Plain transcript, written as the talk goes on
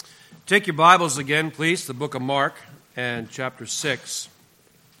Take your Bibles again, please, the book of Mark and chapter 6.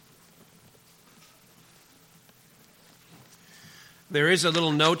 There is a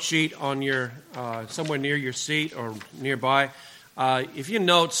little note sheet on your somewhere near your seat or nearby. If you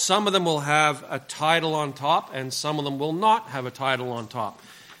note, some of them will have a title on top and some of them will not have a title on top.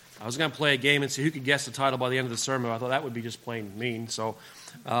 I was going to play a game and see who could guess the title by the end of the sermon. I thought that would be just plain mean. So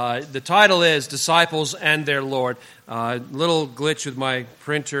the title is Disciples and Their Lord. Little glitch with my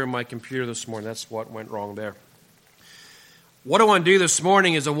printer and my computer this morning. That's what went wrong there. What I want to do this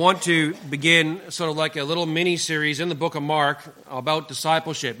morning is I want to begin sort of like a little mini-series in the book of Mark about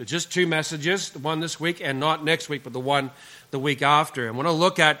discipleship. It's just two messages, the one this week and not next week, but the one the week after. I want to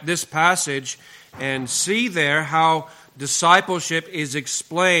look at this passage and see there how discipleship is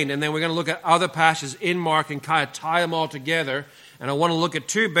explained, and then we're going to look at other passages in Mark and kind of tie them all together. And I want to look at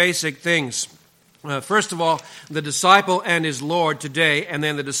two basic things. First of all, the disciple and his Lord today, and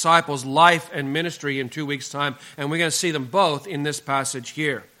then the disciple's life and ministry in 2 weeks' time. And we're going to see them both in this passage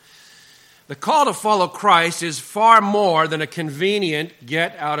here. The call to follow Christ is far more than a convenient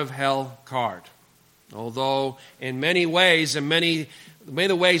get-out-of-hell card. Although in many ways, and many of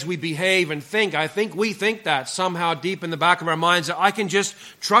the ways we behave and think, I think we think that somehow deep in the back of our minds, that I can just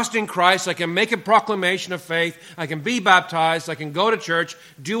trust in Christ, I can make a proclamation of faith, I can be baptized, I can go to church,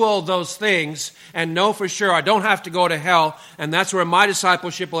 do all those things, and know for sure I don't have to go to hell, and that's where my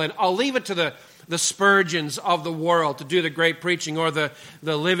discipleship will end. I'll leave it to the Spurgeons of the world to do the great preaching, or the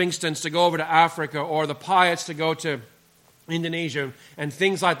Livingstons to go over to Africa, or the Pietts to go to Indonesia and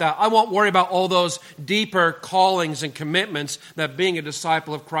things like that. I won't worry about all those deeper callings and commitments that being a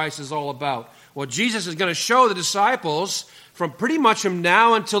disciple of Christ is all about. Well, Jesus is going to show the disciples from pretty much from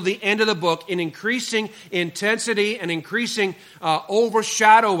now until the end of the book in increasing intensity and increasing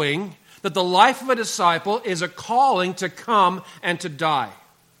overshadowing that the life of a disciple is a calling to come and to die.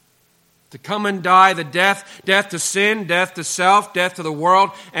 To come and die, the death to sin, death to self, death to the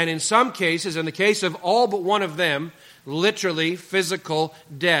world, and in some cases, in the case of all but one of them, literally physical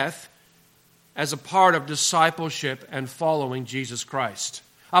death as a part of discipleship and following Jesus Christ.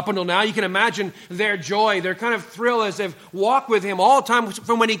 Up until now, you can imagine their joy, their kind of thrill as they've walked with Him all the time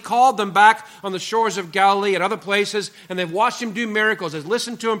from when He called them back on the shores of Galilee and other places, and they've watched Him do miracles. They've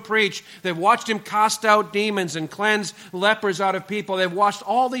listened to Him preach. They've watched Him cast out demons and cleanse lepers out of people. They've watched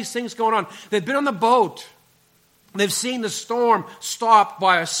all these things going on. They've been on the boat. They've seen the storm stopped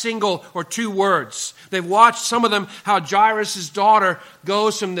by a single or two words. They've watched, some of them, how Jairus' daughter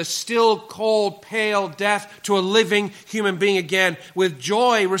goes from the still, cold, pale death to a living human being again, with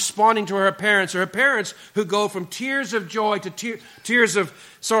joy responding to her parents who go from tears of joy to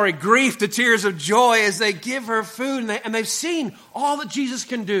grief to tears of joy as they give her food. And they've seen all that Jesus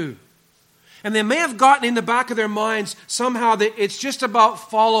can do. And they may have gotten in the back of their minds somehow that it's just about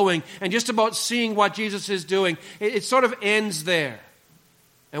following and just about seeing what Jesus is doing. It sort of ends there.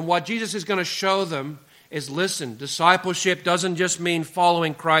 And what Jesus is going to show them is, listen, discipleship doesn't just mean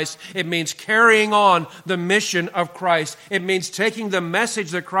following Christ. It means carrying on the mission of Christ. It means taking the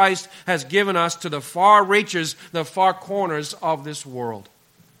message that Christ has given us to the far reaches, the far corners of this world.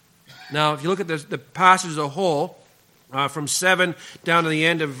 Now, if you look at the passage as a whole, from 7 down to the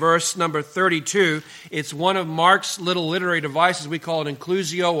end of verse number 32, it's one of Mark's little literary devices. We call it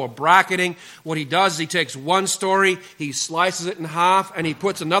inclusio or bracketing. What he does is he takes one story, he slices it in half, and he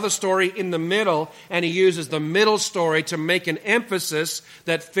puts another story in the middle, and he uses the middle story to make an emphasis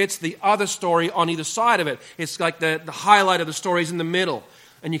that fits the other story on either side of it. It's like the highlight of the story is in the middle.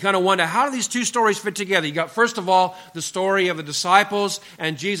 And you kind of wonder, how do these two stories fit together? You got, first of all, the story of the disciples,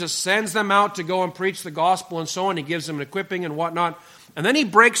 and Jesus sends them out to go and preach the gospel and so on. He gives them an equipping and whatnot. And then he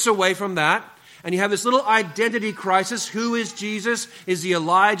breaks away from that, and you have this little identity crisis. Who is Jesus? Is he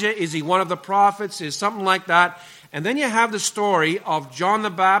Elijah? Is he one of the prophets? Is something like that? And then you have the story of John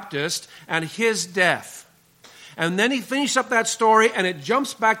the Baptist and his death. And then he finished up that story, and it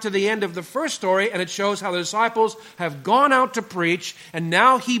jumps back to the end of the first story, and it shows how the disciples have gone out to preach, and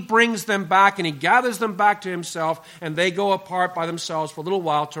now he brings them back, and he gathers them back to himself, and they go apart by themselves for a little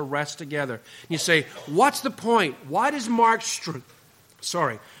while to rest together. And you say, what's the point? Why does Mark...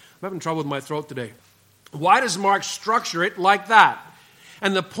 I'm having trouble with my throat today. Why does Mark structure it like that?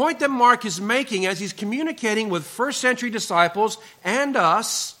 And the point that Mark is making as he's communicating with first century disciples and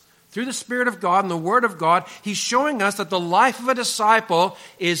us, through the Spirit of God and the Word of God, he's showing us that the life of a disciple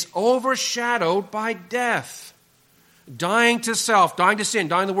is overshadowed by death. Dying to self, dying to sin,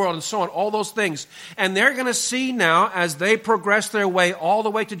 dying to the world, and so on, all those things. And they're going to see now as they progress their way all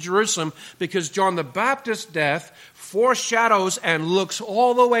the way to Jerusalem, because John the Baptist's death foreshadows and looks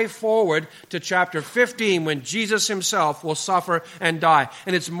all the way forward to chapter 15 when Jesus himself will suffer and die.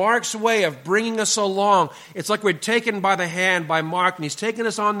 And it's Mark's way of bringing us along. It's like we're taken by the hand by Mark, and he's taken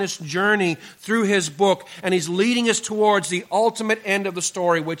us on this journey through his book, and he's leading us towards the ultimate end of the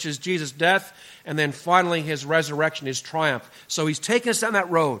story, which is Jesus' death, and then finally his resurrection, his triumph. So he's taken us down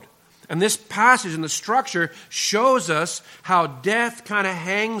that road. And this passage and the structure shows us how death kind of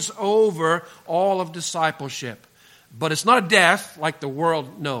hangs over all of discipleship. But it's not a death like the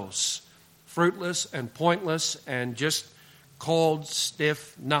world knows. Fruitless and pointless and just cold,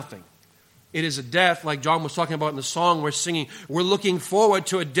 stiff, nothing. It is a death, like John was talking about in the song we're singing. We're looking forward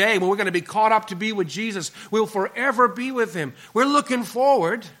to a day when we're going to be caught up to be with Jesus. We'll forever be with him. We're looking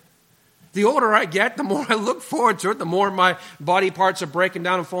forward. The older I get, the more I look forward to it, the more my body parts are breaking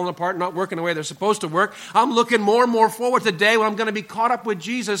down and falling apart, not working the way they're supposed to work. I'm looking more and more forward to the day when I'm going to be caught up with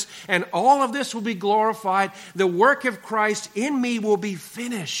Jesus, and all of this will be glorified. The work of Christ in me will be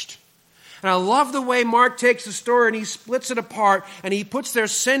finished. And I love the way Mark takes the story and he splits it apart, and he puts their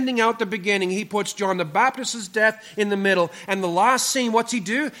sending out the beginning. He puts John the Baptist's death in the middle. And the last scene, what's he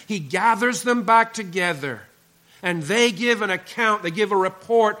do? He gathers them back together. And they give an account, they give a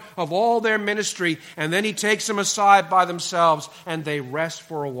report of all their ministry, and then he takes them aside by themselves, and they rest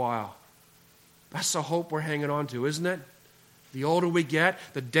for a while. That's the hope we're hanging on to, isn't it? The older we get,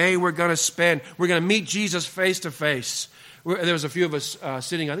 the day we're going to spend, we're going to meet Jesus face to face. There was a few of us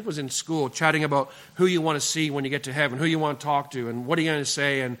sitting, I think it was in school, chatting about who you want to see when you get to heaven, who you want to talk to, and what are you going to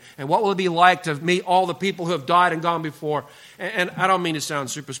say, and what will it be like to meet all the people who have died and gone before. And I don't mean to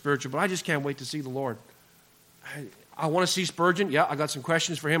sound super spiritual, but I just can't wait to see the Lord. I want to see Spurgeon. Yeah, I got some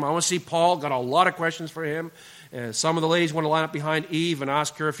questions for him. I want to see Paul. Got a lot of questions for him. Some of the ladies want to line up behind Eve and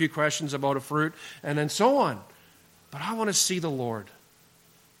ask her a few questions about a fruit, and then so on. But I want to see the Lord.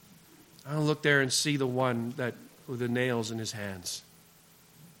 I want to look there and see the one that with the nails in his hands.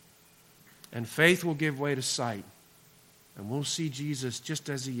 And faith will give way to sight, and we'll see Jesus just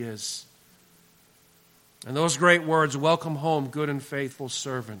as he is. And those great words, welcome home, good and faithful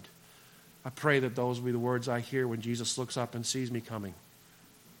servant. I pray that those will be the words I hear when Jesus looks up and sees me coming,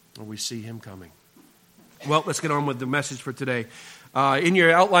 or we see him coming. Well, let's get on with the message for today. In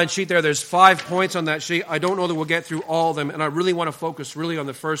your outline sheet there's 5 points on that sheet. I don't know that we'll get through all of them, and I really want to focus really on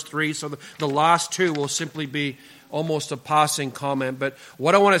the first 3, so the last 2 will simply be almost a passing comment. But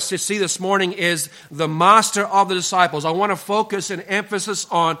what I want us to see this morning is the master of the disciples. I want to focus an emphasis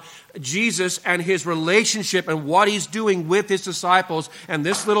on Jesus and his relationship and what he's doing with his disciples. And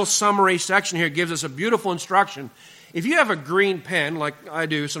this little summary section here gives us a beautiful instruction. If you have a green pen, like I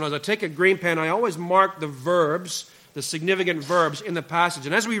do, sometimes I take a green pen, I always mark the verbs, the significant verbs in the passage.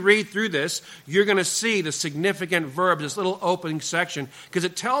 And as we read through this, you're going to see the significant verbs, this little opening section, because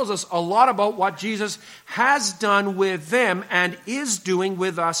it tells us a lot about what Jesus has done with them and is doing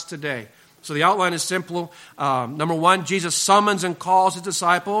with us today. So the outline is simple. Number 1, Jesus summons and calls his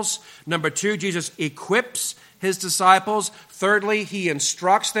disciples. Number 2, Jesus equips his disciples. Thirdly, he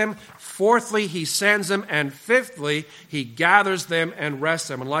instructs them. Fourthly, he sends them. And fifthly, he gathers them and rests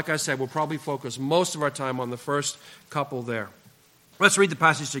them. And like I said, we'll probably focus most of our time on the first couple there. Let's read the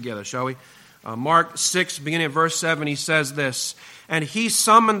passage together, shall we? Mark 6, beginning at verse 7, he says this, "And he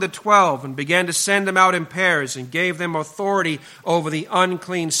summoned the 12 and began to send them out in pairs and gave them authority over the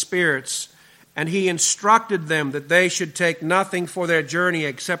unclean spirits. And he instructed them that they should take nothing for their journey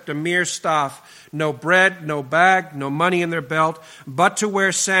except a mere staff, no bread, no bag, no money in their belt, but to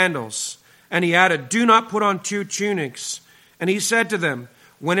wear sandals. And he added, 'Do not put on 2 tunics.' And he said to them,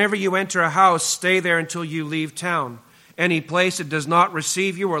 'Whenever you enter a house, stay there until you leave town. Any place that does not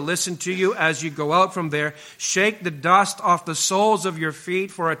receive you or listen to you as you go out from there, shake the dust off the soles of your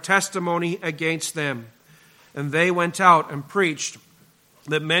feet for a testimony against them.' And they went out and preached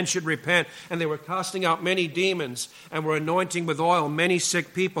that men should repent. And they were casting out many demons and were anointing with oil many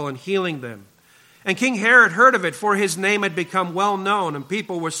sick people and healing them. And King Herod heard of it, for his name had become well known, and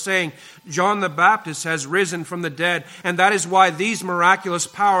people were saying, 'John the Baptist has risen from the dead, and that is why these miraculous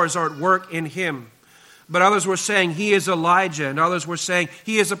powers are at work in him.' But others were saying, 'He is Elijah,' and others were saying,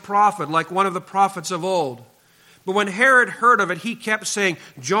 'He is a prophet, like one of the prophets of old.' But when Herod heard of it, he kept saying,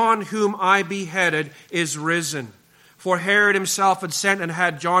 'John, whom I beheaded, is risen.' For Herod himself had sent and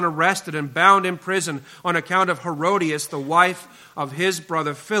had John arrested and bound in prison on account of Herodias, the wife of his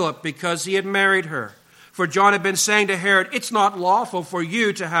brother Philip, because he had married her. For John had been saying to Herod, 'It's not lawful for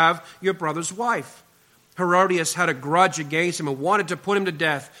you to have your brother's wife.' Herodias had a grudge against him and wanted to put him to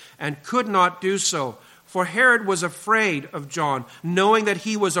death and could not do so, For Herod was afraid of John, knowing that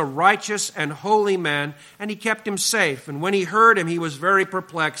he was a righteous and holy man, and he kept him safe. And when he heard him, he was very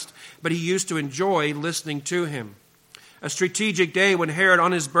perplexed, but he used to enjoy listening to him. A strategic day came when Herod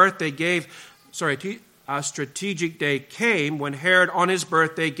on his birthday gave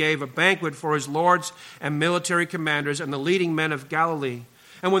a banquet for his lords and military commanders and the leading men of Galilee.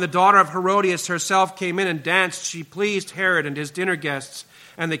 And when the daughter of Herodias herself came in and danced, she pleased Herod and his dinner guests.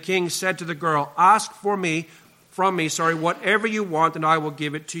 And the king said to the girl, "Ask from me, whatever you want, and I will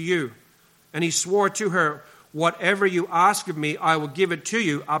give it to you." And he swore to her, "Whatever you ask of me, I will give it to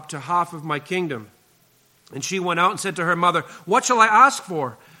you, up to half of my kingdom." And she went out and said to her mother, "What shall I ask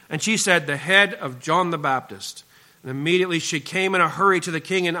for?" And she said, "The head of John the Baptist." And immediately she came in a hurry to the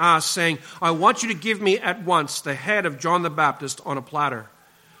king and asked, saying, "I want you to give me at once the head of John the Baptist on a platter."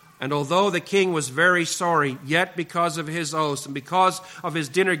 And although the king was very sorry, yet because of his oaths and because of his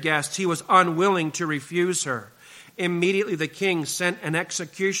dinner guests, he was unwilling to refuse her. Immediately the king sent an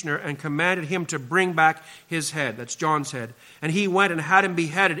executioner and commanded him to bring back his head, that's John's head. And he went and had him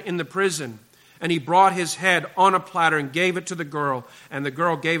beheaded in the prison. And he brought his head on a platter and gave it to the girl, and the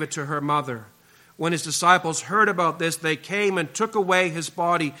girl gave it to her mother. When his disciples heard about this, they came and took away his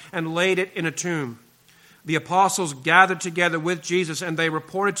body and laid it in a tomb. The apostles gathered together with Jesus, and they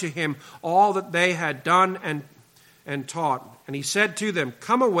reported to him all that they had done and taught. And he said to them,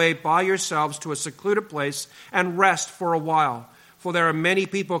 "Come away by yourselves to a secluded place and rest for a while. For there are many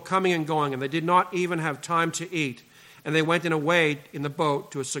people coming and going, and they did not even have time to eat." And they went away in the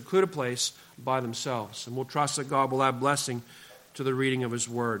boat to a secluded place by themselves. And we'll trust that God will add blessing to the reading of his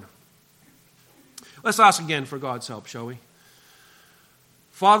word. Let's ask again for God's help, shall we?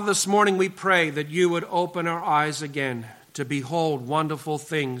 Father, this morning we pray that you would open our eyes again to behold wonderful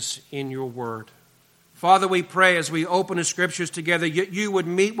things in your word. Father, we pray as we open the scriptures together, you would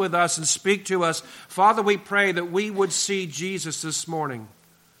meet with us and speak to us. Father, we pray that we would see Jesus this morning.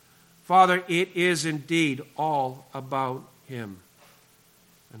 Father, it is indeed all about him.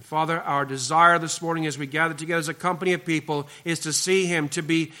 And Father, our desire this morning as we gather together as a company of people is to see him, to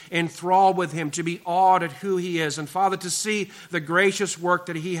be enthralled with him, to be awed at who he is. And Father, to see the gracious work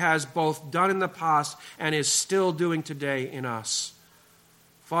that he has both done in the past and is still doing today in us.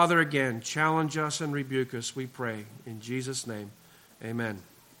 Father, again, challenge us and rebuke us, we pray. In Jesus' name, amen.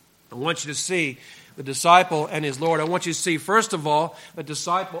 I want you to see the disciple and his Lord. I want you to see, first of all,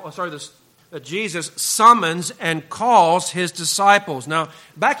 that Jesus summons and calls his disciples. Now,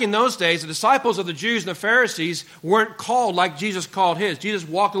 back in those days, the disciples of the Jews and the Pharisees weren't called like Jesus called his. Jesus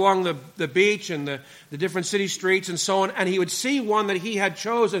walked along the beach and the different city streets and so on, and he would see one that he had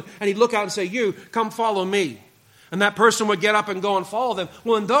chosen, and he'd look out and say, "You, come follow me." And that person would get up and go and follow them.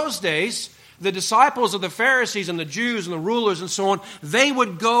 Well, in those days, the disciples of the Pharisees and the Jews and the rulers and so on, they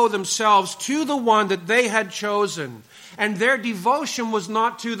would go themselves to the one that they had chosen. And their devotion was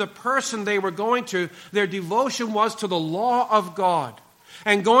not to the person they were going to. Their devotion was to the law of God.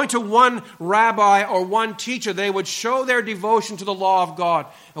 And going to one rabbi or one teacher, they would show their devotion to the law of God.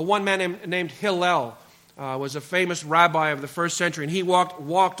 And one man named Hillel was a famous rabbi of the first century. And he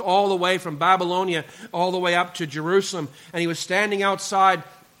walked all the way from Babylonia all the way up to Jerusalem. And he was standing outside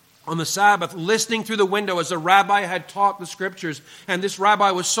on the Sabbath, listening through the window as the rabbi had taught the scriptures. And this rabbi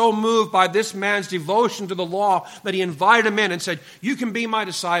was so moved by this man's devotion to the law that he invited him in and said, "You can be my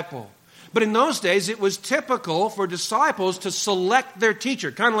disciple." But in those days, it was typical for disciples to select their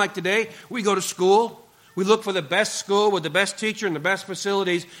teacher. Kind of like today, we go to school. We look for the best school with the best teacher and the best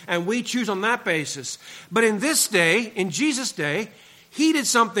facilities, and we choose on that basis. But in this day, in Jesus' day, he did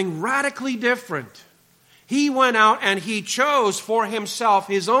something radically different. He went out and he chose for himself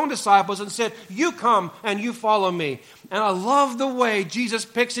his own disciples and said, "You come and you follow me." And I love the way Jesus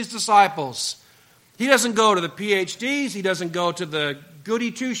picks his disciples. He doesn't go to the PhDs. He doesn't go to the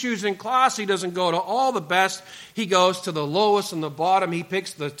goody two-shoes in class. He doesn't go to all the best. He goes to the lowest and the bottom. He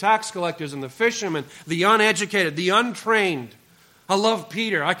picks the tax collectors and the fishermen, the uneducated, the untrained. I love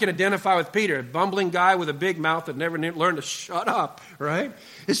Peter. I can identify with Peter, a bumbling guy with a big mouth that never learned to shut up, right?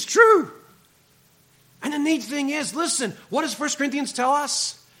 It's true. And the neat thing is, listen, what does 1 Corinthians tell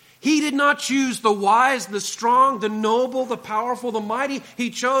us? He did not choose the wise, the strong, the noble, the powerful, the mighty.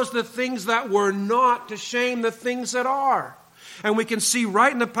 He chose the things that were not to shame the things that are. And we can see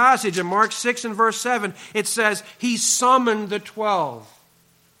right in the passage in Mark 6 and verse 7, it says, he summoned the 12.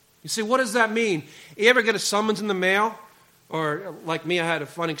 You see, what does that mean? You ever get a summons in the mail? Or like me, I had a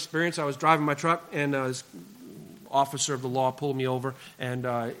fun experience. I was driving my truck and this officer of the law pulled me over and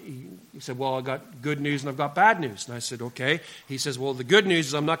he said, "Well, I got good news and I've got bad news." And I said, "Okay." He says, "Well, the good news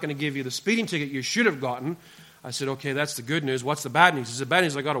is I'm not going to give you the speeding ticket you should have gotten." I said, "Okay, that's the good news. What's the bad news?" He said, "The bad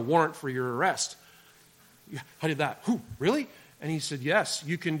news is I got a warrant for your arrest." I did that. Whew, really? And he said, yes,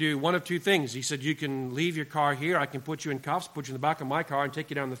 you can do one of two things. He said, you can leave your car here. I can put you in cuffs, put you in the back of my car and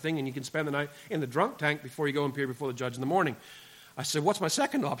take you down the thing, and you can spend the night in the drunk tank before you go and appear before the judge in the morning. I said, what's my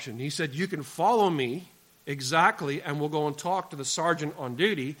second option? He said, you can follow me exactly, and we'll go and talk to the sergeant on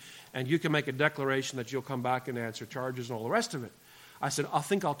duty, and you can make a declaration that you'll come back and answer charges and all the rest of it. I said, I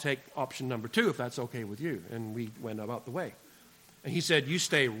think I'll take option number 2 if that's okay with you. And we went about the way. And he said, you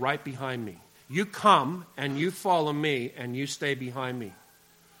stay right behind me. You come and you follow me and you stay behind me.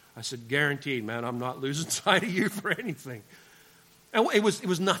 I said, guaranteed, man, I'm not losing sight of you for anything. And it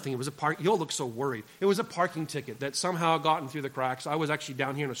was nothing. It was a park. You all look so worried. It was a parking ticket that somehow had gotten through the cracks. I was actually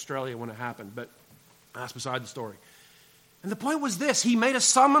down here in Australia when it happened, but that's beside the story. And the point was this. He made a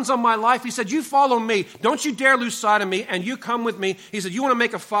summons on my life. He said, you follow me. Don't you dare lose sight of me, and you come with me. He said, you want to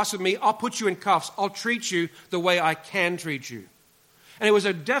make a fuss with me? I'll put you in cuffs. I'll treat you the way I can treat you. And it was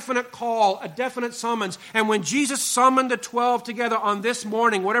a definite call, a definite summons. And when Jesus summoned the 12 together on this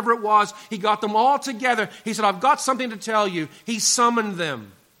morning, whatever it was, he got them all together. He said, I've got something to tell you. He summoned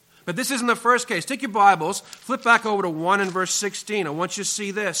them. But this isn't the first case. Take your Bibles, flip back over to 1 and verse 16. I want you to see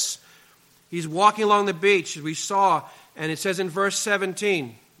this. He's walking along the beach, as we saw, and it says in verse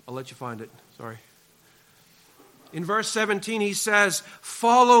 17, I'll let you find it, sorry. In verse 17, he says,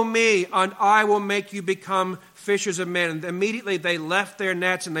 follow me, and I will make you become fishers of men. And immediately they left their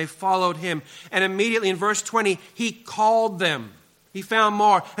nets and they followed him. And immediately in verse 20, he called them. He found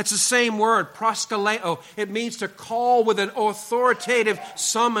more. It's the same word, proskaleo. It means to call with an authoritative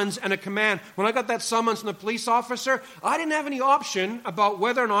summons and a command. When I got that summons from the police officer, I didn't have any option about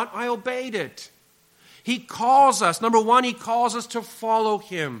whether or not I obeyed it. He calls us. Number one, he calls us to follow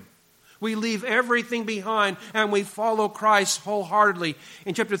him. We leave everything behind and we follow Christ wholeheartedly.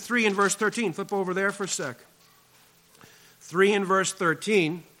 In chapter 3 and verse 13, flip over there for a sec. 3 and verse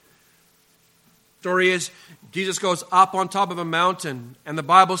 13, story is Jesus goes up on top of a mountain, and the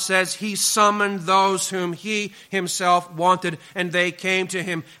Bible says he summoned those whom he himself wanted, and they came to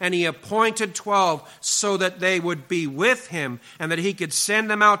him, and he appointed 12 so that they would be with him, and that he could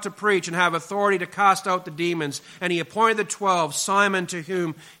send them out to preach and have authority to cast out the demons. And he appointed the 12, Simon, to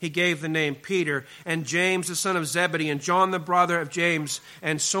whom he gave the name Peter, and James the son of Zebedee, and John the brother of James,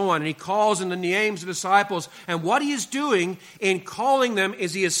 and so on. And he calls in the names of the disciples, and what he is doing in calling them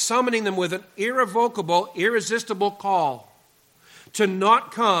is he is summoning them with an irrevocable, irresistible call. To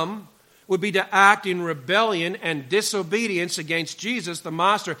not come would be to act in rebellion and disobedience against Jesus, the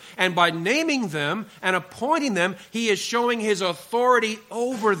Master. And by naming them and appointing them, he is showing his authority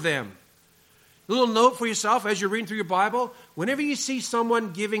over them. A little note for yourself as you're reading through your Bible. Whenever you see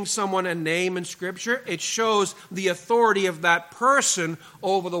someone giving someone a name in Scripture, it shows the authority of that person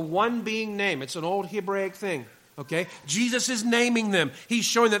over the one being named. It's an old Hebraic thing. Okay? Jesus is naming them. He's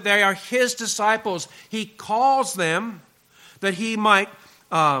showing that they are his disciples. He calls them that he might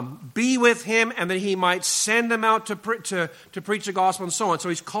be with him and that he might send them out to preach the gospel and so on. So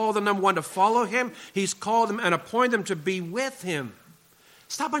he's called them, number one, to follow him. He's called them and appointed them to be with him.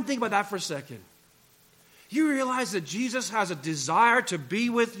 Stop and think about that for a second. You realize that Jesus has a desire to be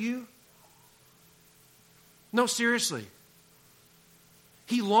with you? No, seriously.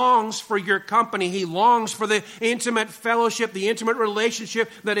 He longs for your company. He longs for the intimate fellowship, the intimate relationship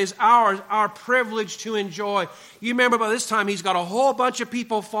that is ours, our privilege to enjoy. You remember by this time he's got a whole bunch of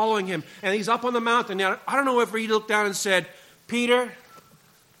people following him, and he's up on the mountain. Now, I don't know if he looked down and said, Peter,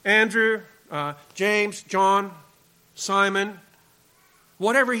 Andrew, James, John, Simon,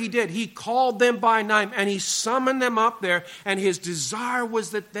 whatever he did, he called them by name and he summoned them up there, and his desire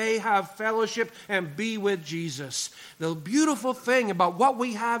was that they have fellowship and be with Jesus. The beautiful thing about what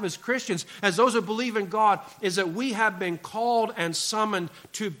we have as Christians, as those who believe in God, is that we have been called and summoned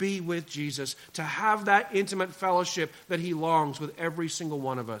to be with Jesus, to have that intimate fellowship that he longs with every single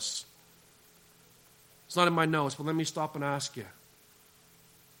one of us. It's not in my notes, but let me stop and ask you,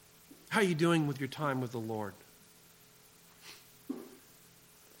 how are you doing with your time with the Lord?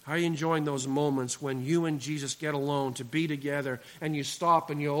 How are you enjoying those moments when you and Jesus get alone to be together, and you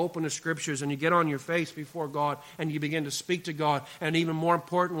stop and you open the Scriptures and you get on your face before God and you begin to speak to God, and even more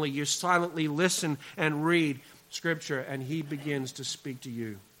importantly, you silently listen and read Scripture and he begins to speak to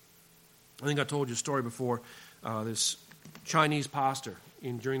you? I think I told you a story before. This Chinese pastor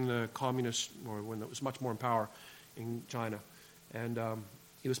during the communist, or when it was much more in power in China, and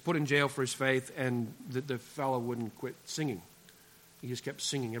he was put in jail for his faith, and the fellow wouldn't quit singing. He just kept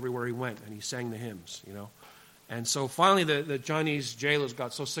singing everywhere he went, and he sang the hymns, you know. And so finally the Chinese jailers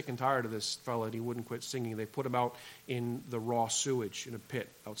got so sick and tired of this fellow that he wouldn't quit singing. They put him out in the raw sewage in a pit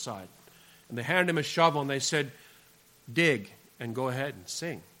outside. And they handed him a shovel, and they said, dig and go ahead and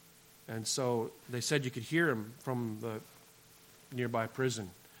sing. And so they said you could hear him from the nearby prison.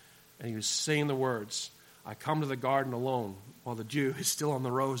 And he was saying the words, I come to the garden alone while the dew is still on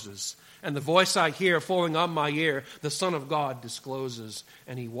the roses. And the voice I hear falling on my ear, the Son of God discloses.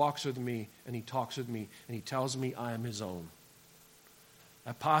 And he walks with me, and he talks with me, and he tells me I am his own.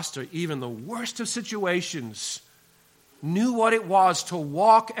 A pastor, even the worst of situations, knew what it was to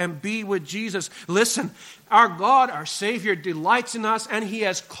walk and be with Jesus. Listen, our God, our Savior, delights in us, and he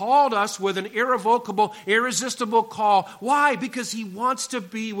has called us with an irrevocable, irresistible call. Why? Because he wants to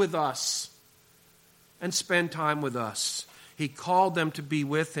be with us and spend time with us. He called them to be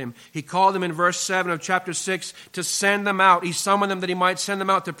with him. He called them in verse 7 of chapter 6 to send them out. He summoned them that he might send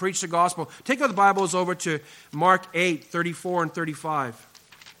them out to preach the gospel. Take the Bibles over to Mark 8, 34 and 35.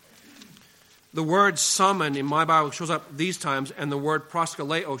 The word summon in my Bible shows up these times, and the word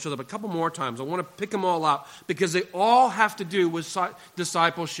proskaleo shows up a couple more times. I want to pick them all out because they all have to do with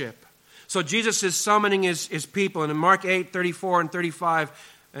discipleship. So Jesus is summoning his people, and in Mark 8, 34 and 35,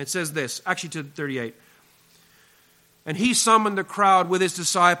 and it says this, actually to 38. And he summoned the crowd with his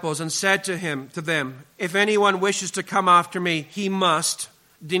disciples and said to them, if anyone wishes to come after me, he must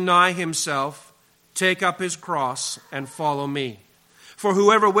deny himself, take up his cross, and follow me. For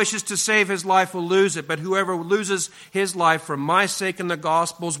whoever wishes to save his life will lose it, but whoever loses his life for my sake and the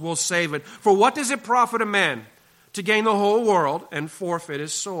gospel's will save it. For what does it profit a man to gain the whole world and forfeit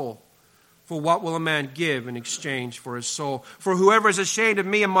his soul? For what will a man give in exchange for his soul? For whoever is ashamed of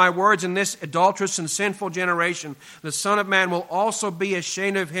me and my words in this adulterous and sinful generation, the Son of Man will also be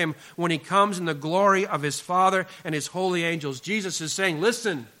ashamed of him when he comes in the glory of his Father and his holy angels. Jesus is saying,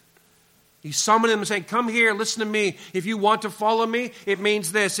 listen. He's summoning them and saying, come here, listen to me. If you want to follow me, it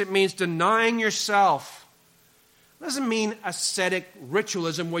means this. It means denying yourself. It doesn't mean ascetic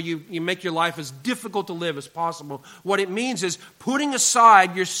ritualism where you make your life as difficult to live as possible. What it means is putting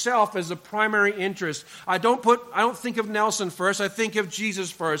aside yourself as the primary interest. I don't think of Nelson first. I think of Jesus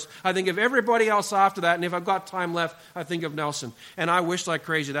first. I think of everybody else after that. And if I've got time left, I think of Nelson. And I wish like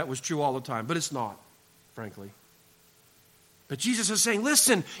crazy that was true all the time. But it's not, frankly. But Jesus is saying,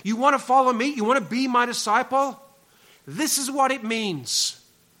 listen, you want to follow me? You want to be my disciple? This is what it means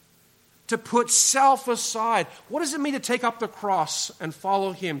to put self aside. What does it mean to take up the cross and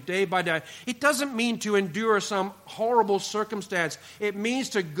follow him day by day? It doesn't mean to endure some horrible circumstance. It means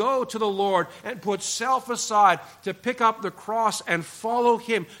to go to the Lord and put self aside, to pick up the cross and follow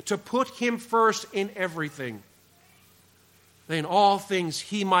him, to put him first in everything. That in all things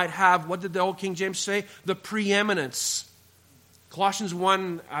he might have, what did the old King James say? The preeminence. Colossians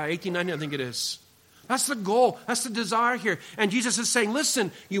 1, 18, 19, I think it is. That's the goal. That's the desire here. And Jesus is saying, listen,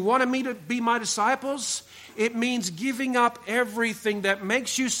 you want me to be my disciples? It means giving up everything that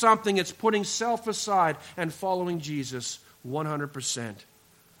makes you something. It's putting self aside and following Jesus 100%.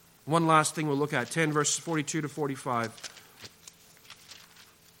 One last thing we'll look at, 10 verses 42 to 45.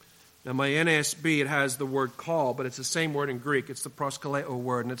 Now my NASB, it has the word call, but it's the same word in Greek. It's the proskaleo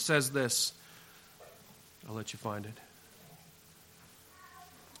word, and it says this. I'll let you find it.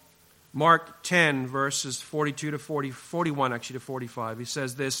 Mark 10, verses 42 to 41 to 45. He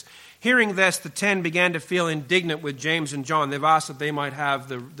says this, hearing this, the 10 began to feel indignant with James and John. They've asked that they might have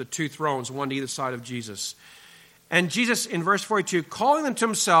the two thrones, one to either side of Jesus. And Jesus, in verse 42, calling them to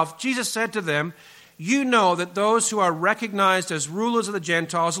himself, Jesus said to them, you know that those who are recognized as rulers of the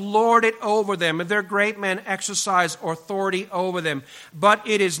Gentiles lord it over them, and their great men exercise authority over them. But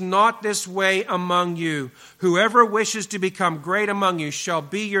it is not this way among you. Whoever wishes to become great among you shall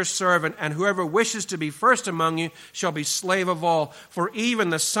be your servant, and whoever wishes to be first among you shall be slave of all. For even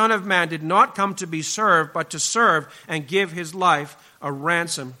the Son of Man did not come to be served, but to serve and give his life a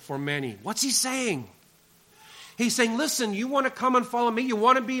ransom for many. What's he saying? He's saying, listen, you want to come and follow me? You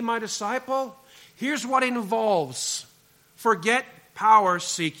want to be my disciple? Here's what it involves. Forget power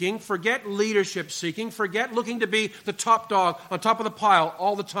seeking, forget leadership seeking, forget looking to be the top dog on top of the pile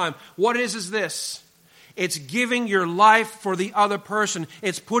all the time. What it is this. It's giving your life for the other person.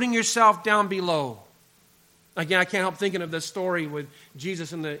 It's putting yourself down below. Again, I can't help thinking of this story with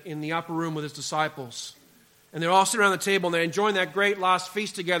Jesus in the upper room with his disciples. And they're all sitting around the table and they're enjoying that great last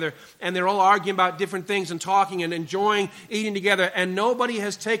feast together. And they're all arguing about different things and talking and enjoying eating together. And nobody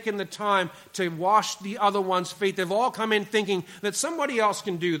has taken the time to wash the other one's feet. They've all come in thinking that somebody else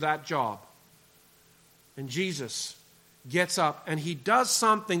can do that job. And Jesus gets up and he does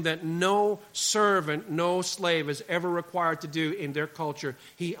something that no servant, no slave is ever required to do in their culture.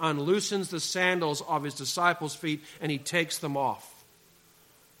 He unloosens the sandals of his disciples' feet and he takes them off.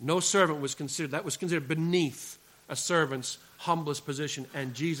 No servant was considered. That was considered beneath a servant's humblest position,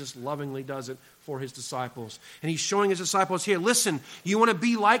 and Jesus lovingly does it for his disciples. And he's showing his disciples here, listen, you want to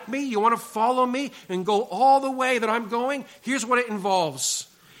be like me? You want to follow me and go all the way that I'm going? Here's what it involves.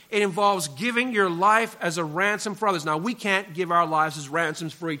 It involves giving your life as a ransom for others. Now, we can't give our lives as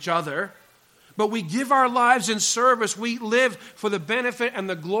ransoms for each other, but we give our lives in service. We live for the benefit and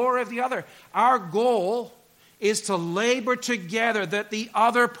the glory of the other. Our goal is to labor together that the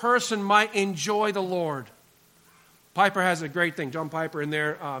other person might enjoy the Lord. Piper has a great thing. John Piper in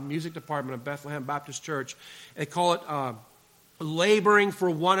their music department of Bethlehem Baptist Church, they call it laboring for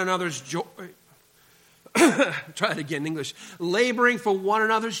one another's joy. Try it again in English. Laboring for one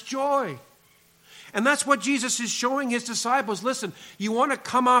another's joy. And that's what Jesus is showing his disciples. Listen, you want to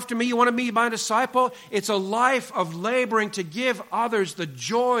come after me? You want to be my disciple? It's a life of laboring to give others the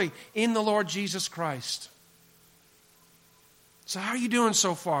joy in the Lord Jesus Christ. So how are you doing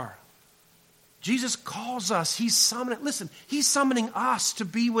so far? Jesus calls us. He's summoning us to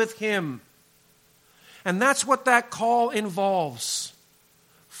be with him. And that's what that call involves.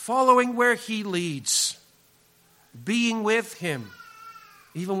 Following where he leads. Being with him.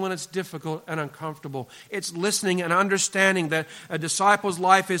 Even when it's difficult and uncomfortable. It's listening and understanding that a disciple's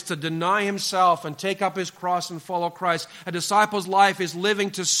life is to deny himself and take up his cross and follow Christ. A disciple's life is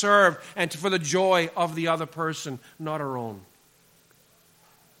living to serve and for the joy of the other person, not our own.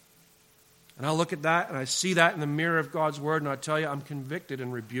 And I look at that and I see that in the mirror of God's Word, and I tell you, I'm convicted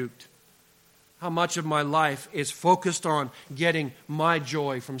and rebuked. How much of my life is focused on getting my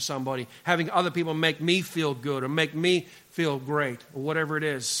joy from somebody, having other people make me feel good or make me feel great, or whatever it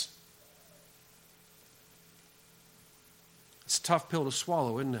is. It's a tough pill to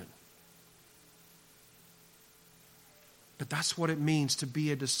swallow, isn't it? But that's what it means to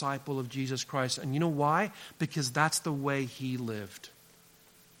be a disciple of Jesus Christ. And you know why? Because that's the way he lived.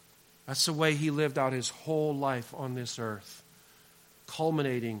 That's the way he lived out his whole life on this earth,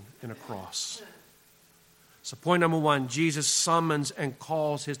 culminating in a cross. So point number one, Jesus summons and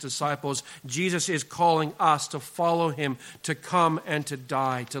calls his disciples. Jesus is calling us to follow him, to come and to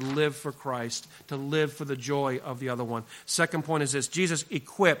die, to live for Christ, to live for the joy of the other one. Second point is this, Jesus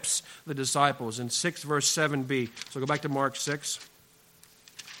equips the disciples in 6 verse 7b. So go back to Mark 6.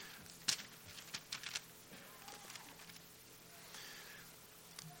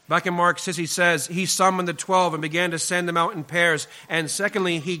 Back in Mark 6, he says, he summoned the 12 and began to send them out in pairs. And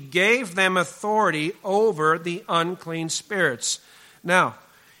secondly, he gave them authority over the unclean spirits. Now,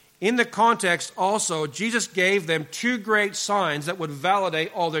 in the context also, Jesus gave them two great signs that would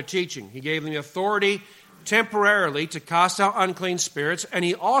validate all their teaching. He gave them the authority temporarily to cast out unclean spirits, and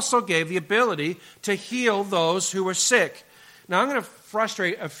he also gave the ability to heal those who were sick. Now, I'm going to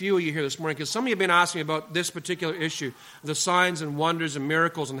frustrate a few of you here this morning because some of you have been asking me about this particular issue, the signs and wonders and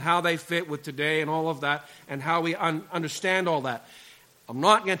miracles and how they fit with today and all of that and how we understand all that. I'm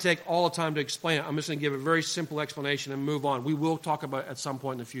not going to take all the time to explain it. I'm just going to give a very simple explanation and move on. We will talk about it at some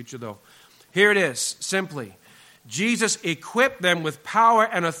point in the future, though. Here it is, simply. Jesus equipped them with power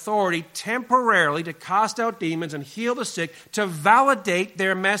and authority temporarily to cast out demons and heal the sick to validate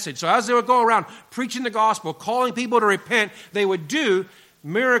their message. So as they would go around preaching the gospel, calling people to repent, they would do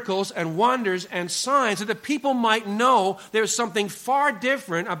miracles and wonders and signs so that people might know there's something far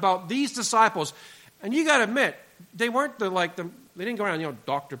different about these disciples. And you got to admit, they weren't they didn't go around,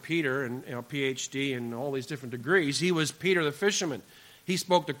 Dr. Peter and PhD and all these different degrees. He was Peter the fisherman. He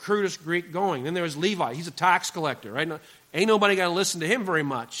spoke the crudest Greek going. Then there was Levi. He's a tax collector, right? Ain't nobody going to listen to him very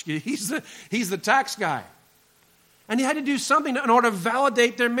much. He's the tax guy. And he had to do something in order to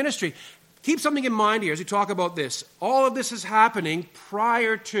validate their ministry. Keep something in mind here as we talk about this. All of this is happening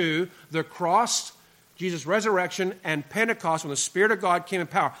prior to the cross, Jesus' resurrection, and Pentecost when the Spirit of God came in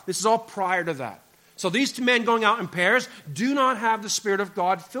power. This is all prior to that. So these two men going out in pairs do not have the Spirit of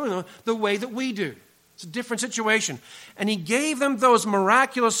God filling them the way that we do. It's a different situation. And he gave them those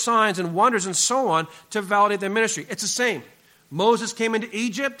miraculous signs and wonders and so on to validate their ministry. It's the same. Moses came into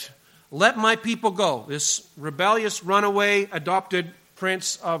Egypt. Let my people go. This rebellious, runaway, adopted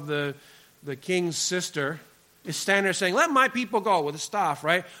prince of the king's sister is standing there saying, let my people go, with a staff,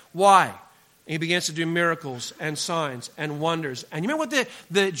 right? Why? And he begins to do miracles and signs and wonders. And you remember what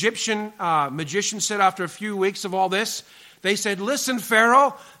the Egyptian magician said after a few weeks of all this? They said, listen,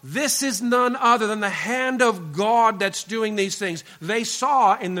 Pharaoh, this is none other than the hand of God that's doing these things. They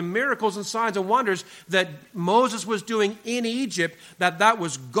saw in the miracles and signs and wonders that Moses was doing in Egypt, that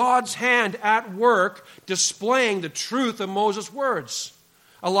was God's hand at work displaying the truth of Moses' words.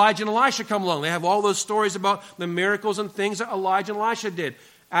 Elijah and Elisha come along. They have all those stories about the miracles and things that Elijah and Elisha did.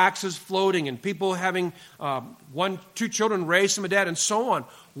 axes floating and people having 2 children raised from the dead and so on.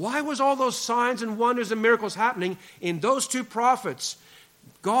 Why was all those signs and wonders and miracles happening in those 2 prophets?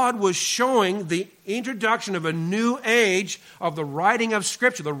 God was showing the introduction of a new age of the writing of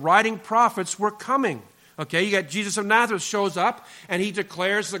Scripture. The writing prophets were coming. Okay, you got Jesus of Nazareth shows up and he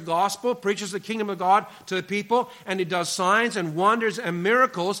declares the gospel, preaches the kingdom of God to the people, and he does signs and wonders and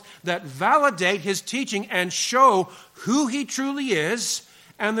miracles that validate his teaching and show who he truly is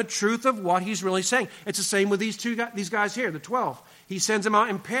and the truth of what he's really saying. It's the same with these guys here, the 12. He sends them out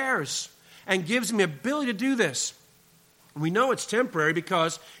in pairs and gives them the ability to do this. We know it's temporary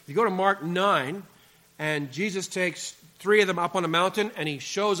because if you go to Mark 9 and Jesus takes 3 of them up on a mountain and he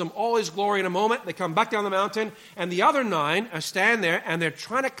shows them all his glory in a moment. They come back down the mountain and the other 9 stand there and they're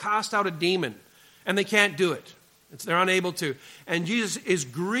trying to cast out a demon and they can't do it. They're unable to. And Jesus is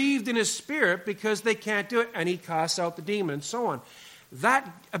grieved in his spirit because they can't do it and he casts out the demon and so on. That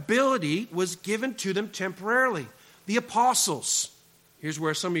ability was given to them temporarily. The apostles. Here's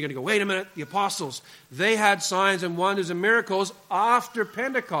where some of you are going to go, wait a minute, the apostles. They had signs and wonders and miracles after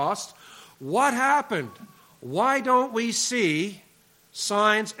Pentecost. What happened? Why don't we see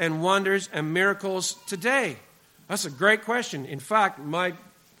signs and wonders and miracles today? That's a great question. In fact, my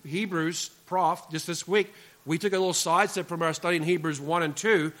Hebrews prof, just this week, we took a little sidestep from our study in Hebrews 1 and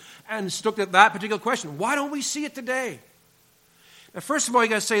 2 and looked at that particular question. Why don't we see it today? Now, first of all, you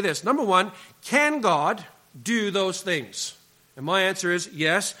got to say this. Number one, can God do those things? And my answer is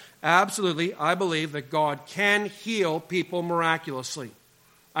yes, absolutely. I believe that God can heal people miraculously.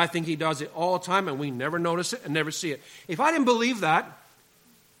 I think he does it all the time, and we never notice it and never see it. If I didn't believe that,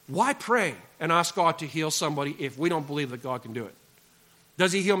 why pray and ask God to heal somebody if we don't believe that God can do it?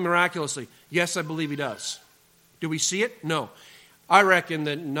 Does he heal miraculously? Yes, I believe he does. Do we see it? No. I reckon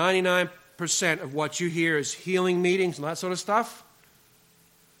that 99% of what you hear is healing meetings and that sort of stuff.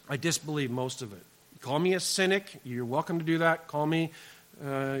 I disbelieve most of it. Call me a cynic. You're welcome to do that. Call me,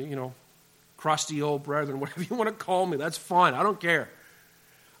 crusty old brethren, whatever you want to call me. That's fine. I don't care.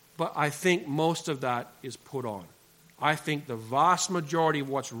 But I think most of that is put on. I think the vast majority of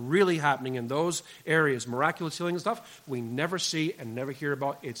what's really happening in those areas, miraculous healing and stuff, we never see and never hear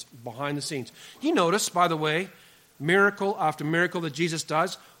about. It's behind the scenes. You notice, by the way, miracle after miracle that Jesus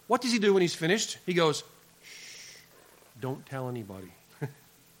does. What does he do when he's finished? He goes, shh, don't tell anybody.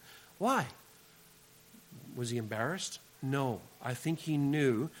 Why? Was he embarrassed? No. I think he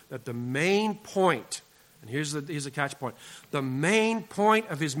knew that the main point, and here's the catch point. The main point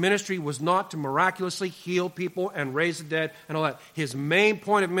of his ministry was not to miraculously heal people and raise the dead and all that. His main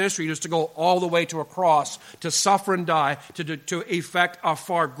point of ministry was to go all the way to a cross, to suffer and die, to effect a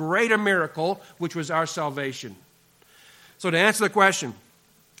far greater miracle, which was our salvation. So to answer the question,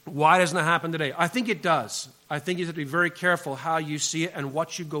 why doesn't it happen today? I think it does. I think you have to be very careful how you see it and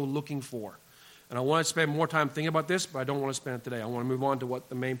what you go looking for. And I want to spend more time thinking about this, but I don't want to spend it today. I want to move on to what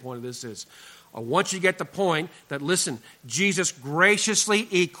the main point of this is. I want you to get the point that, listen, Jesus graciously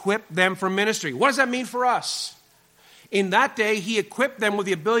equipped them for ministry. What does that mean for us? In that day, he equipped them with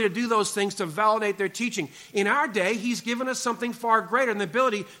the ability to do those things to validate their teaching. In our day, he's given us something far greater than the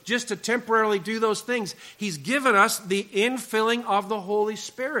ability just to temporarily do those things. He's given us the infilling of the Holy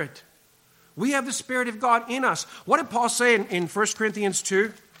Spirit. We have the Spirit of God in us. What did Paul say in 1 Corinthians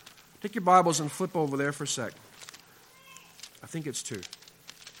 2? Take your Bibles and flip over there for a sec. I think it's 2.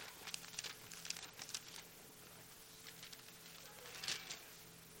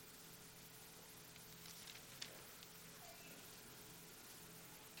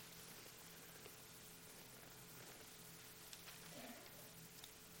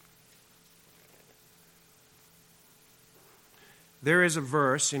 There is a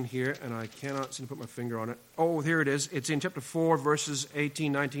verse in here, and I cannot seem to put my finger on it. Oh, here it is. It's in chapter 4, verses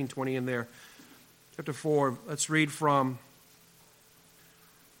 18, 19, 20 in there. Chapter 4, let's read from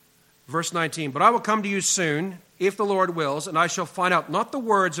verse 19. But I will come to you soon, if the Lord wills, and I shall find out not the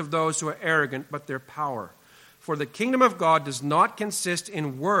words of those who are arrogant, but their power. For the kingdom of God does not consist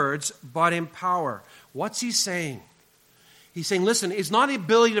in words, but in power. What's he saying? He's saying, listen, it's not the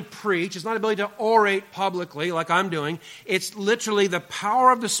ability to preach. It's not the ability to orate publicly like I'm doing. It's literally the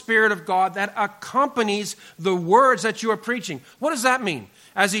power of the Spirit of God that accompanies the words that you are preaching. What does that mean?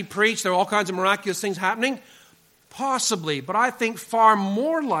 As he preached, there are all kinds of miraculous things happening? Possibly. But I think far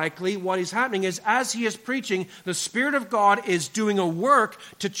more likely what is happening is as he is preaching, the Spirit of God is doing a work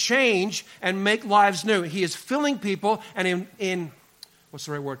to change and make lives new. He is filling people, and in what's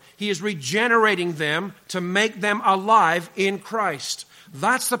the right word? He is regenerating them to make them alive in Christ.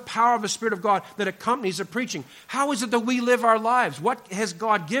 That's the power of the Spirit of God that accompanies the preaching. How is it that we live our lives? What has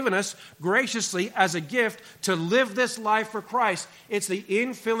God given us graciously as a gift to live this life for Christ? It's the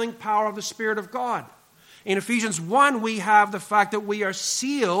infilling power of the Spirit of God. In Ephesians 1, we have the fact that we are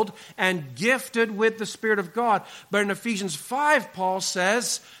sealed and gifted with the Spirit of God. But in Ephesians 5, Paul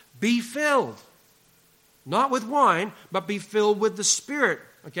says, be filled. Not with wine, but be filled with the Spirit.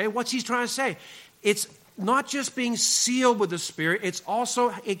 Okay, what's he trying to say? It's not just being sealed with the Spirit, it's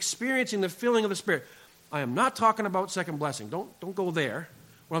also experiencing the filling of the Spirit. I am not talking about second blessing. Don't go there.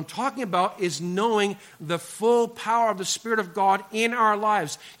 What I'm talking about is knowing the full power of the Spirit of God in our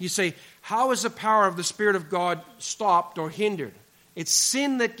lives. You say, how is the power of the Spirit of God stopped or hindered? It's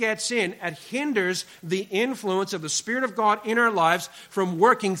sin that gets in and hinders the influence of the Spirit of God in our lives from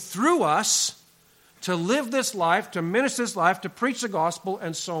working through us to live this life, to minister this life, to preach the gospel,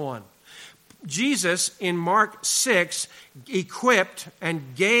 and so on. Jesus, in Mark 6, equipped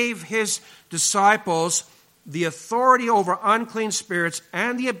and gave his disciples the authority over unclean spirits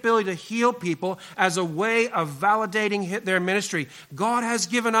and the ability to heal people as a way of validating their ministry. God has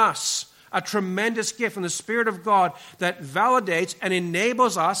given us a tremendous gift from the Spirit of God that validates and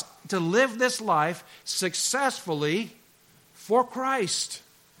enables us to live this life successfully for Christ.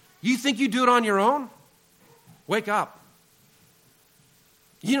 You think you do it on your own? Wake up.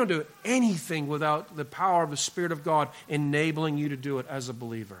 You don't do anything without the power of the Spirit of God enabling you to do it as a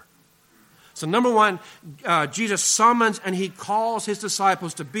believer. So number one, Jesus summons and he calls his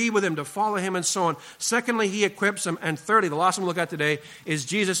disciples to be with him, to follow him, and so on. Secondly, he equips them. And thirdly, the last one we'll look at today is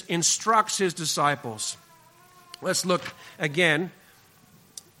Jesus instructs his disciples. Let's look again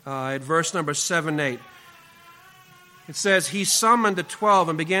at verse number 7 and 8. It says, he summoned the 12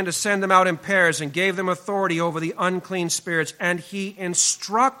 and began to send them out in pairs and gave them authority over the unclean spirits. And he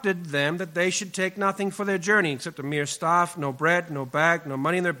instructed them that they should take nothing for their journey except a mere staff, no bread, no bag, no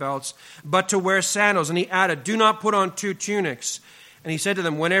money in their belts, but to wear sandals. And he added, do not put on 2 tunics. And he said to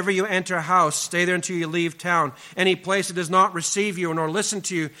them, whenever you enter a house, stay there until you leave town. Any place that does not receive you nor listen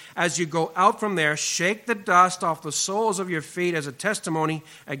to you, as you go out from there, shake the dust off the soles of your feet as a testimony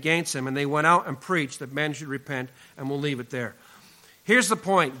against them. And they went out and preached that men should repent, and we'll leave it there. Here's the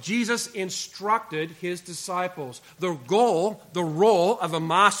point. Jesus instructed his disciples. The goal, the role of a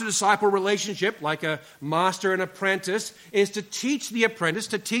master-disciple relationship, like a master and apprentice, is to teach the apprentice,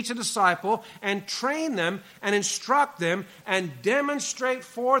 to teach a disciple, and train them and instruct them and demonstrate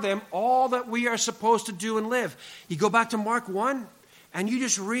for them all that we are supposed to do and live. You go back to Mark 1, and you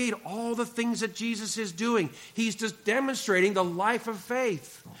just read all the things that Jesus is doing. He's just demonstrating the life of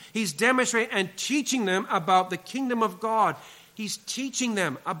faith. He's demonstrating and teaching them about the kingdom of God. He's teaching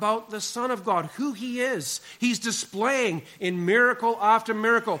them about the Son of God, who he is. He's displaying in miracle after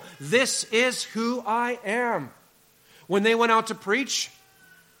miracle, this is who I am. When they went out to preach,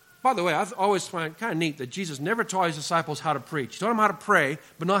 by the way, I've always found it kind of neat that Jesus never taught his disciples how to preach. He taught them how to pray,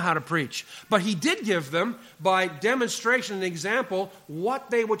 but not how to preach. But he did give them, by demonstration and example, what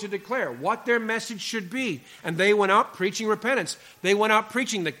they were to declare, what their message should be. And they went out preaching repentance. They went out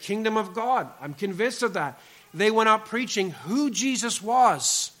preaching the kingdom of God. I'm convinced of that. They went out preaching who Jesus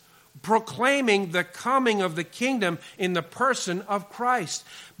was, proclaiming the coming of the kingdom in the person of Christ.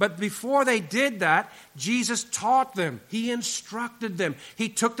 But before they did that, Jesus taught them. He instructed them. He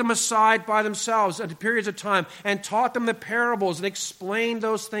took them aside by themselves at periods of time and taught them the parables and explained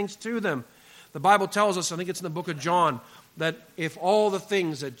those things to them. The Bible tells us, I think it's in the book of John, that if all the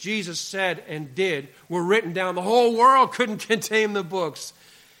things that Jesus said and did were written down, the whole world couldn't contain the books.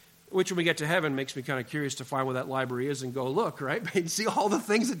 Which, when we get to heaven, makes me kind of curious to find where that library is and go look, right? And see all the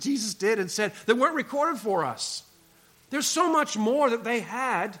things that Jesus did and said that weren't recorded for us. There's so much more that they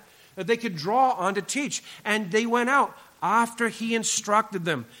had that they could draw on to teach. And they went out after he instructed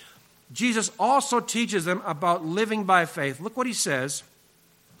them. Jesus also teaches them about living by faith. Look what he says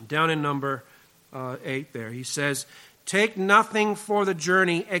down in number 8 there. He says, take nothing for the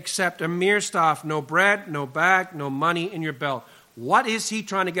journey except a mere staff, no bread, no bag, no money in your belt. What is he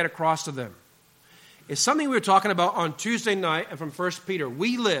trying to get across to them? It's something we were talking about on Tuesday night and from 1 Peter.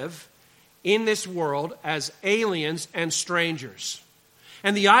 We live in this world as aliens and strangers.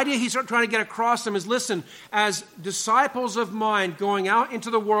 And the idea he's trying to get across them is, listen, as disciples of mine going out into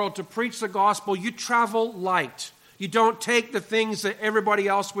the world to preach the gospel, you travel light. You don't take the things that everybody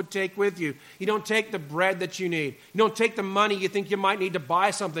else would take with you. You don't take the bread that you need. You don't take the money you think you might need to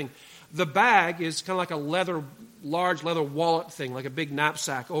buy something. The bag is kind of like a large leather wallet thing, like a big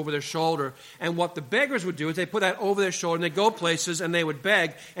knapsack over their shoulder. And what the beggars would do is they put that over their shoulder and they'd go places and they would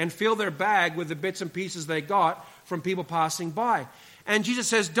beg and fill their bag with the bits and pieces they got from people passing by. And Jesus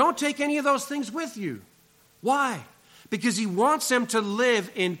says, don't take any of those things with you. Why? Because he wants them to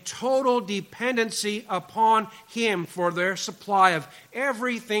live in total dependency upon him for their supply of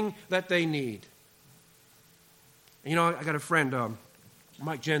everything that they need. And I got a friend,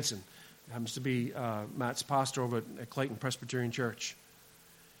 Mike Jensen, happens to be Matt's pastor over at Clayton Presbyterian Church.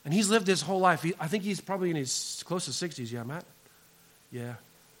 And he's lived his whole life. I think he's probably in his close to 60s. Yeah, Matt? Yeah.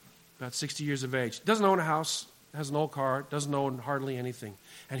 About 60 years of age. Doesn't own a house, has an old car, doesn't own hardly anything.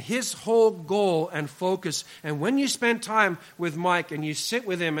 And his whole goal and focus, and when you spend time with Mike and you sit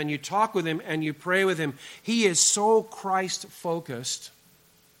with him and you talk with him and you pray with him, he is so Christ-focused.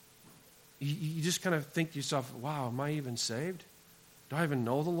 You just kind of think to yourself, wow, am I even saved? Do I even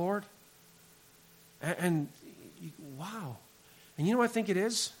know the Lord? And wow. And you know what I think it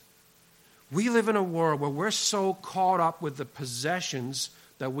is? We live in a world where we're so caught up with the possessions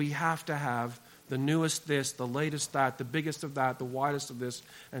that we have to have, the newest this, the latest that, the biggest of that, the widest of this,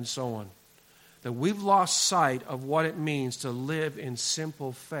 and so on, that we've lost sight of what it means to live in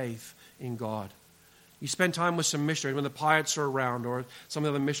simple faith in God. You spend time with some missionaries, when the Piates are around, or some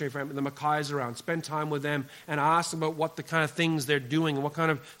of the missionary friends, the Mackays are around. Spend time with them and ask them about what the kind of things they're doing and what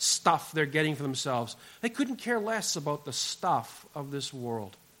kind of stuff they're getting for themselves. They couldn't care less about the stuff of this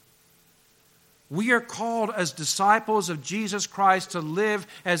world. We are called as disciples of Jesus Christ to live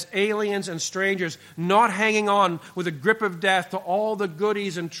as aliens and strangers, not hanging on with a grip of death to all the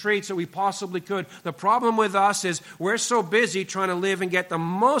goodies and treats that we possibly could. The problem with us is we're so busy trying to live and get the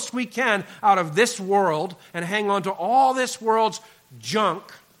most we can out of this world and hang on to all this world's junk,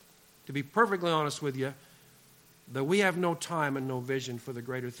 to be perfectly honest with you, that we have no time and no vision for the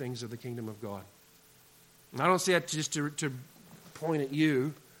greater things of the kingdom of God. And I don't say that just to point at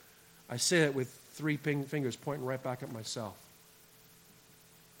you. I say it with 3 fingers pointing right back at myself.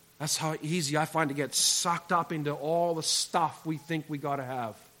 That's how easy I find to get sucked up into all the stuff we think we got to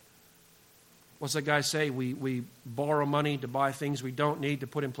have. What's that guy say? We borrow money to buy things we don't need, to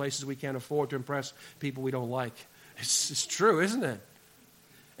put in places we can't afford, to impress people we don't like. It's true, isn't it?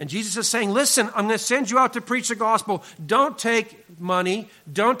 And Jesus is saying, listen, I'm going to send you out to preach the gospel. Don't take money.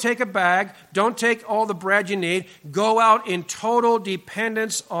 Don't take a bag. Don't take all the bread you need. Go out in total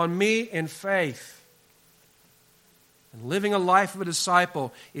dependence on me in faith. And living a life of a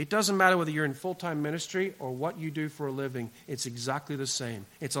disciple, it doesn't matter whether you're in full-time ministry or what you do for a living. It's exactly the same.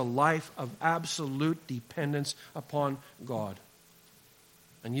 It's a life of absolute dependence upon God.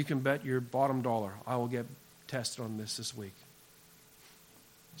 And you can bet your bottom dollar I will get tested on this week.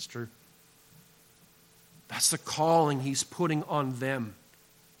 It's true. That's the calling he's putting on them.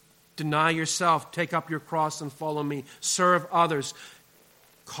 Deny yourself, take up your cross and follow me. Serve others.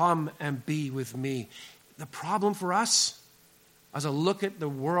 Come and be with me. The problem for us, as I look at the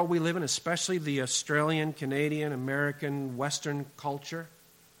world we live in, especially the Australian, Canadian, American, Western culture,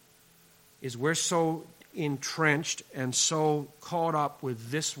 is we're so entrenched and so caught up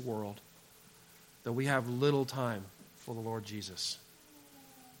with this world that we have little time for the Lord Jesus.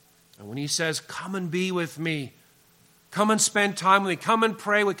 And when he says, come and be with me, come and spend time with me, come and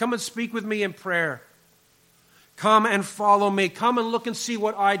pray with me, come and speak with me in prayer, come and follow me, come and look and see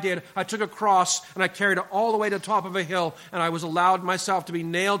what I did. I took a cross and I carried it all the way to the top of a hill, and I was allowed myself to be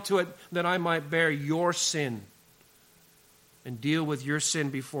nailed to it that I might bear your sin and deal with your sin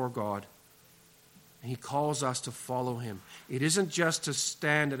before God. And he calls us to follow him. It isn't just to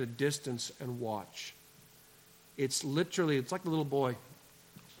stand at a distance and watch. It's like the little boy.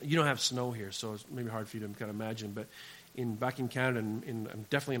 You don't have snow here, so it's maybe hard for you to kind of imagine, but back in Canada, and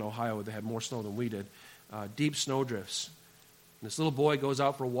definitely in Ohio, they had more snow than we did, deep snow drifts. And this little boy goes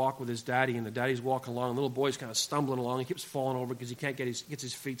out for a walk with his daddy, and the daddy's walking along, and the little boy's kind of stumbling along. He keeps falling over because he can't gets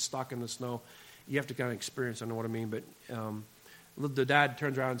his feet stuck in the snow. You have to kind of experience, I know what I mean, but the dad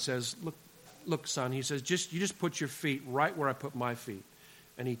turns around and says, look, son, he says, you just put your feet right where I put my feet.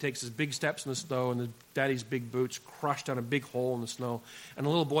 And he takes his big steps in the snow, and the daddy's big boots crushed down a big hole in the snow. And the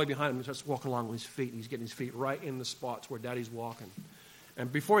little boy behind him starts walking along with his feet. He's getting his feet right in the spots where daddy's walking.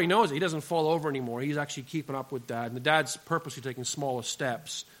 And before he knows it, he doesn't fall over anymore. He's actually keeping up with dad. And the dad's purposely taking smaller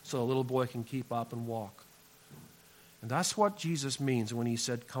steps so the little boy can keep up and walk. And that's what Jesus means when he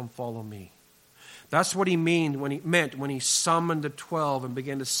said, come follow me. That's what he meant when he summoned the 12 and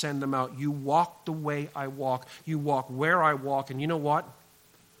began to send them out. You walk the way I walk. You walk where I walk. And you know what?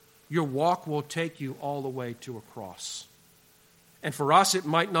 Your walk will take you all the way to a cross. And for us, it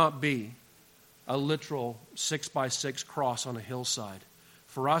might not be a literal 6x6 cross on a hillside.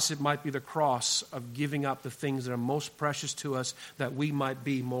 For us, it might be the cross of giving up the things that are most precious to us, that we might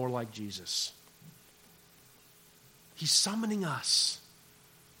be more like Jesus. He's summoning us.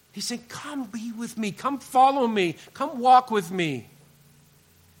 He's saying, come be with me. Come follow me. Come walk with me.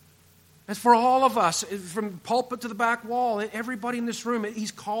 It's for all of us, from pulpit to the back wall, everybody in this room.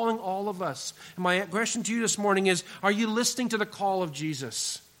 He's calling all of us. And my question to you this morning is, are you listening to the call of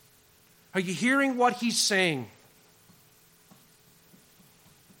Jesus? Are you hearing what he's saying?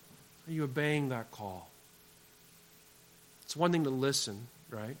 Are you obeying that call? It's one thing to listen,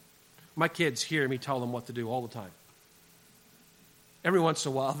 right? My kids hear me tell them what to do all the time. Every once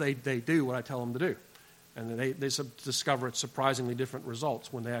in a while, they do what I tell them to do. And they discover surprisingly different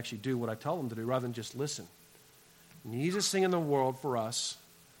results when they actually do what I tell them to do rather than just listen. And the easiest thing in the world for us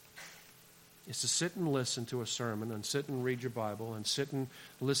is to sit and listen to a sermon and sit and read your Bible and sit and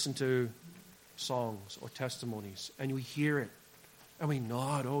listen to songs or testimonies. And we hear it. And we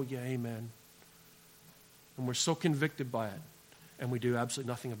nod, oh yeah, amen. And we're so convicted by it. And we do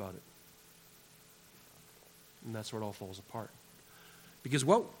absolutely nothing about it. And that's where it all falls apart. Because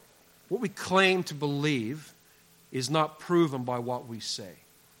what we claim to believe is not proven by what we say.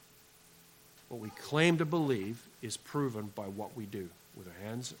 What we claim to believe is proven by what we do with our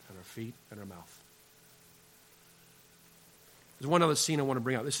hands and our feet and our mouth. There's one other scene I want to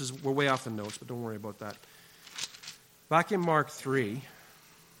bring out. We're way off the notes, but don't worry about that. Back in Mark 3,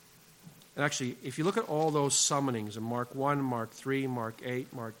 and actually, if you look at all those summonings in Mark 1, Mark 3, Mark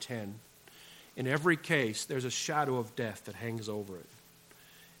 8, Mark 10, in every case, there's a shadow of death that hangs over it.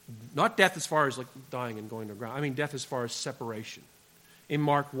 Not death as far as like dying and going to the ground. I mean death as far as separation. In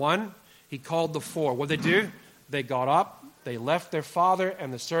Mark 1, he called the four. What did they do? They got up, they left their father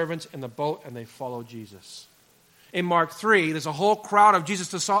and the servants in the boat, and they followed Jesus. In Mark 3, there's a whole crowd of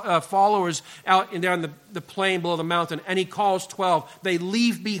Jesus' followers out down the plain below the mountain, and he calls 12. They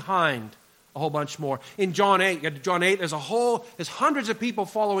leave behind a whole bunch more. In John 8, there's hundreds of people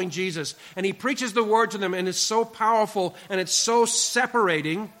following Jesus, and he preaches the word to them, and it's so powerful, and it's so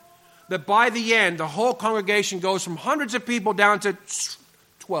separating that by the end, the whole congregation goes from hundreds of people down to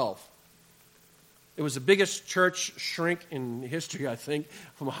 12. It was the biggest church shrink in history, I think,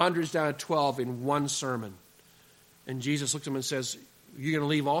 from hundreds down to 12 in one sermon. And Jesus looked at them and says, "You going to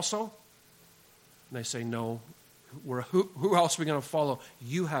leave also?" And they say, "No. Who else are we going to follow?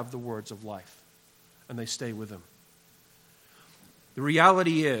 You have the words of life." And they stay with him. The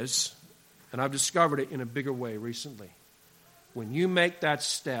reality is, and I've discovered it in a bigger way recently, when you make that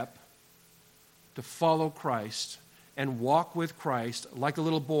step to follow Christ and walk with Christ like a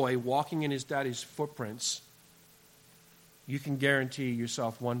little boy walking in his daddy's footprints, you can guarantee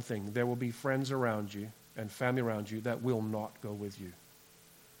yourself one thing: there will be friends around you and family around you that will not go with you.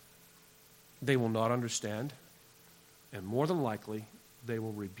 They will not understand. And more than likely, they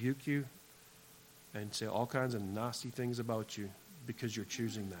will rebuke you and say all kinds of nasty things about you because you're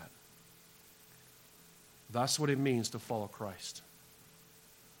choosing that. That's what it means to follow Christ.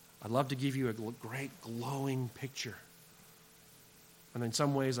 I'd love to give you a great glowing picture. And in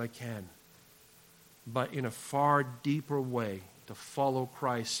some ways I can. But in a far deeper way, to follow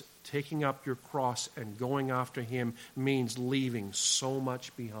Christ, taking up your cross and going after him means leaving so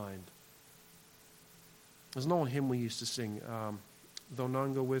much behind. There's an old hymn we used to sing, though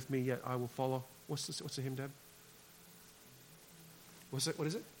none go with me, yet I will follow. What's the hymn, Deb? What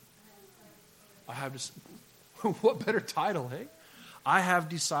is it? I have this. What better title, hey? I have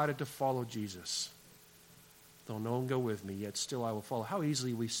decided to follow Jesus. Though no one go with me, yet still I will follow. How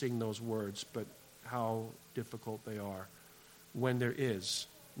easily we sing those words, but how difficult they are when there is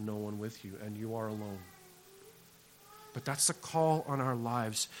no one with you and you are alone. But that's the call on our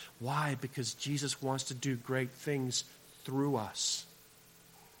lives. Why? Because Jesus wants to do great things through us.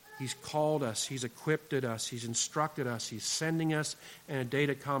 He's called us. He's equipped us. He's instructed us. He's sending us. And a day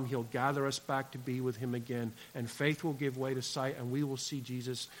to come, he'll gather us back to be with him again. And faith will give way to sight, and we will see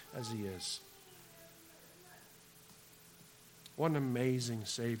Jesus as he is. What an amazing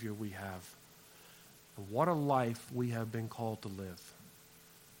Savior we have. And what a life we have been called to live.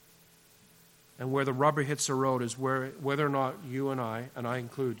 And where the rubber hits the road is whether or not you and I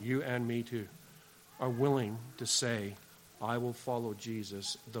include you and me too, are willing to say, I will follow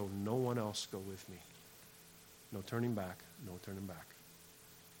Jesus, though no one else go with me. No turning back, no turning back.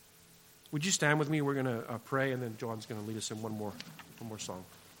 Would you stand with me? We're going to pray, and then John's going to lead us in one more song.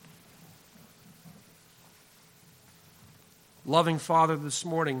 Loving Father, this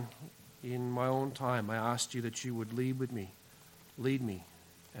morning, in my own time, I asked you that you would lead me,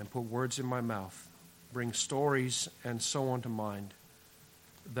 and put words in my mouth, bring stories and so on to mind,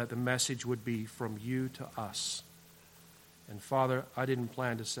 that the message would be from you to us. And Father, I didn't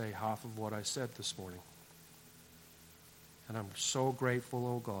plan to say half of what I said this morning. And I'm so grateful,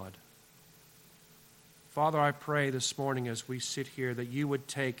 oh God. Father, I pray this morning as we sit here that you would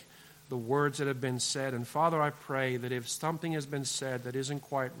take the words that have been said. And Father, I pray that if something has been said that isn't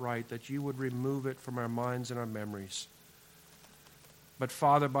quite right, that you would remove it from our minds and our memories. But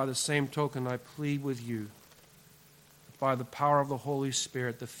Father, by the same token, I plead with you, by the power of the Holy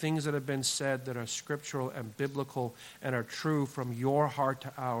Spirit, the things that have been said that are scriptural and biblical and are true from your heart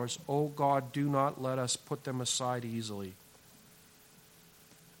to ours, oh God, do not let us put them aside easily.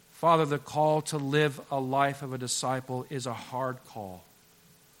 Father, the call to live a life of a disciple is a hard call.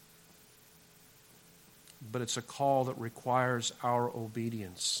 But it's a call that requires our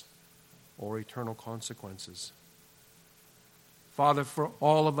obedience or eternal consequences. Father, for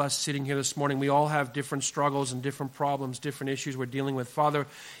all of us sitting here this morning, we all have different struggles and different problems, different issues we're dealing with. Father,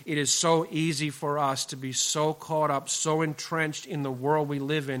 it is so easy for us to be so caught up, so entrenched in the world we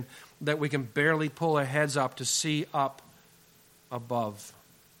live in, that we can barely pull our heads up to see up above,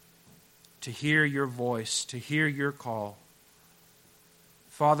 to hear your voice, to hear your call.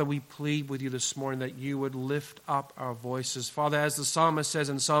 Father, we plead with you this morning that you would lift up our voices. Father, as the psalmist says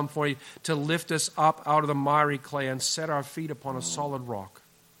in Psalm 40, to lift us up out of the miry clay and set our feet upon a solid rock,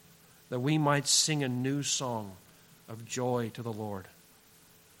 that we might sing a new song of joy to the Lord.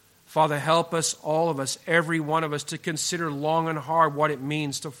 Father, help us, all of us, every one of us, to consider long and hard what it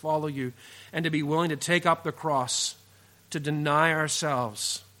means to follow you and to be willing to take up the cross, to deny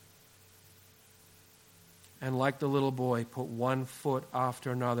ourselves, and like the little boy, put one foot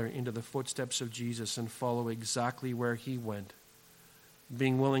after another into the footsteps of Jesus and follow exactly where he went,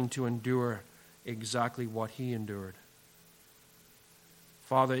 being willing to endure exactly what he endured.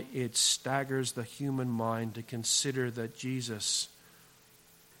 Father, it staggers the human mind to consider that Jesus,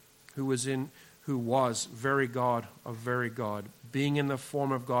 who was very God of very God, being in the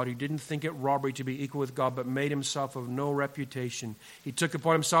form of God, who didn't think it robbery to be equal with God, but made himself of no reputation. He took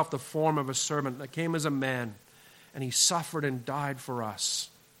upon himself the form of a servant that came as a man, and he suffered and died for us.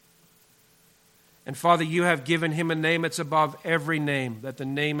 And Father, you have given him a name that's above every name, that the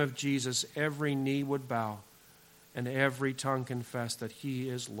name of Jesus, every knee would bow and every tongue confess that he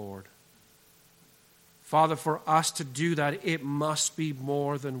is Lord. Father, for us to do that, it must be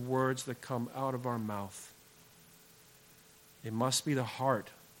more than words that come out of our mouth. It must be the heart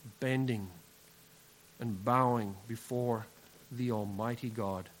bending and bowing before the Almighty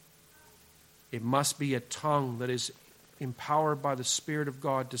God. It must be a tongue that is empowered by the Spirit of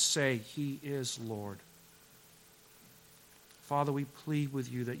God to say, he is Lord. Father, we plead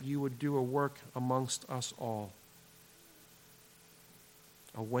with you that you would do a work amongst us all.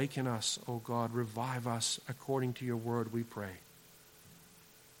 Awaken us, O God, revive us according to your word, we pray.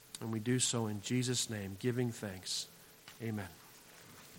 And we do so in Jesus' name, giving thanks. Amen.